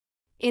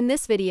In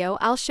this video,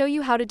 I'll show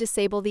you how to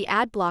disable the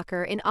ad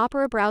blocker in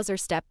Opera browser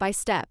step by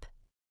step.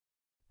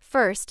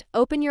 First,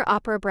 open your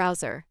Opera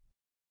browser.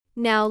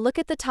 Now look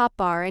at the top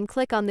bar and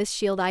click on this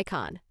shield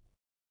icon.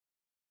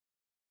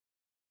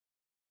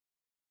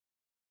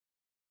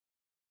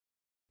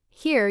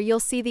 Here you'll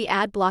see the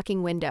ad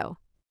blocking window.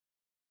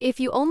 If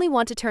you only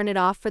want to turn it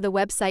off for the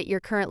website you're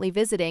currently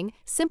visiting,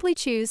 simply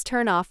choose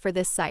Turn Off for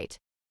this site.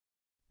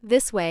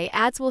 This way,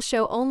 ads will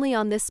show only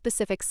on this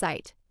specific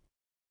site.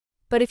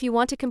 But if you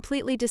want to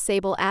completely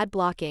disable ad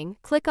blocking,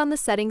 click on the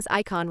settings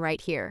icon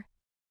right here.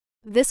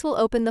 This will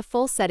open the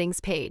full settings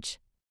page.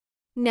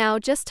 Now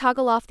just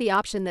toggle off the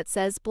option that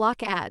says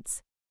Block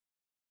Ads.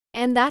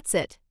 And that's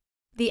it.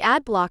 The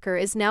ad blocker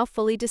is now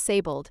fully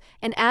disabled,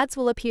 and ads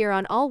will appear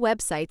on all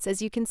websites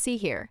as you can see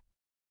here.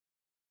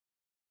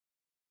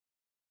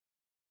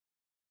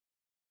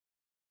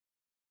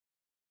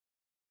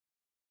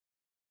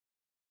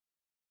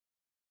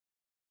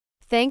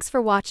 Thanks for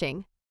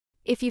watching.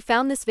 If you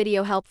found this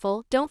video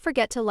helpful, don't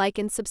forget to like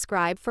and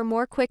subscribe for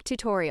more quick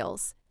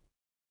tutorials.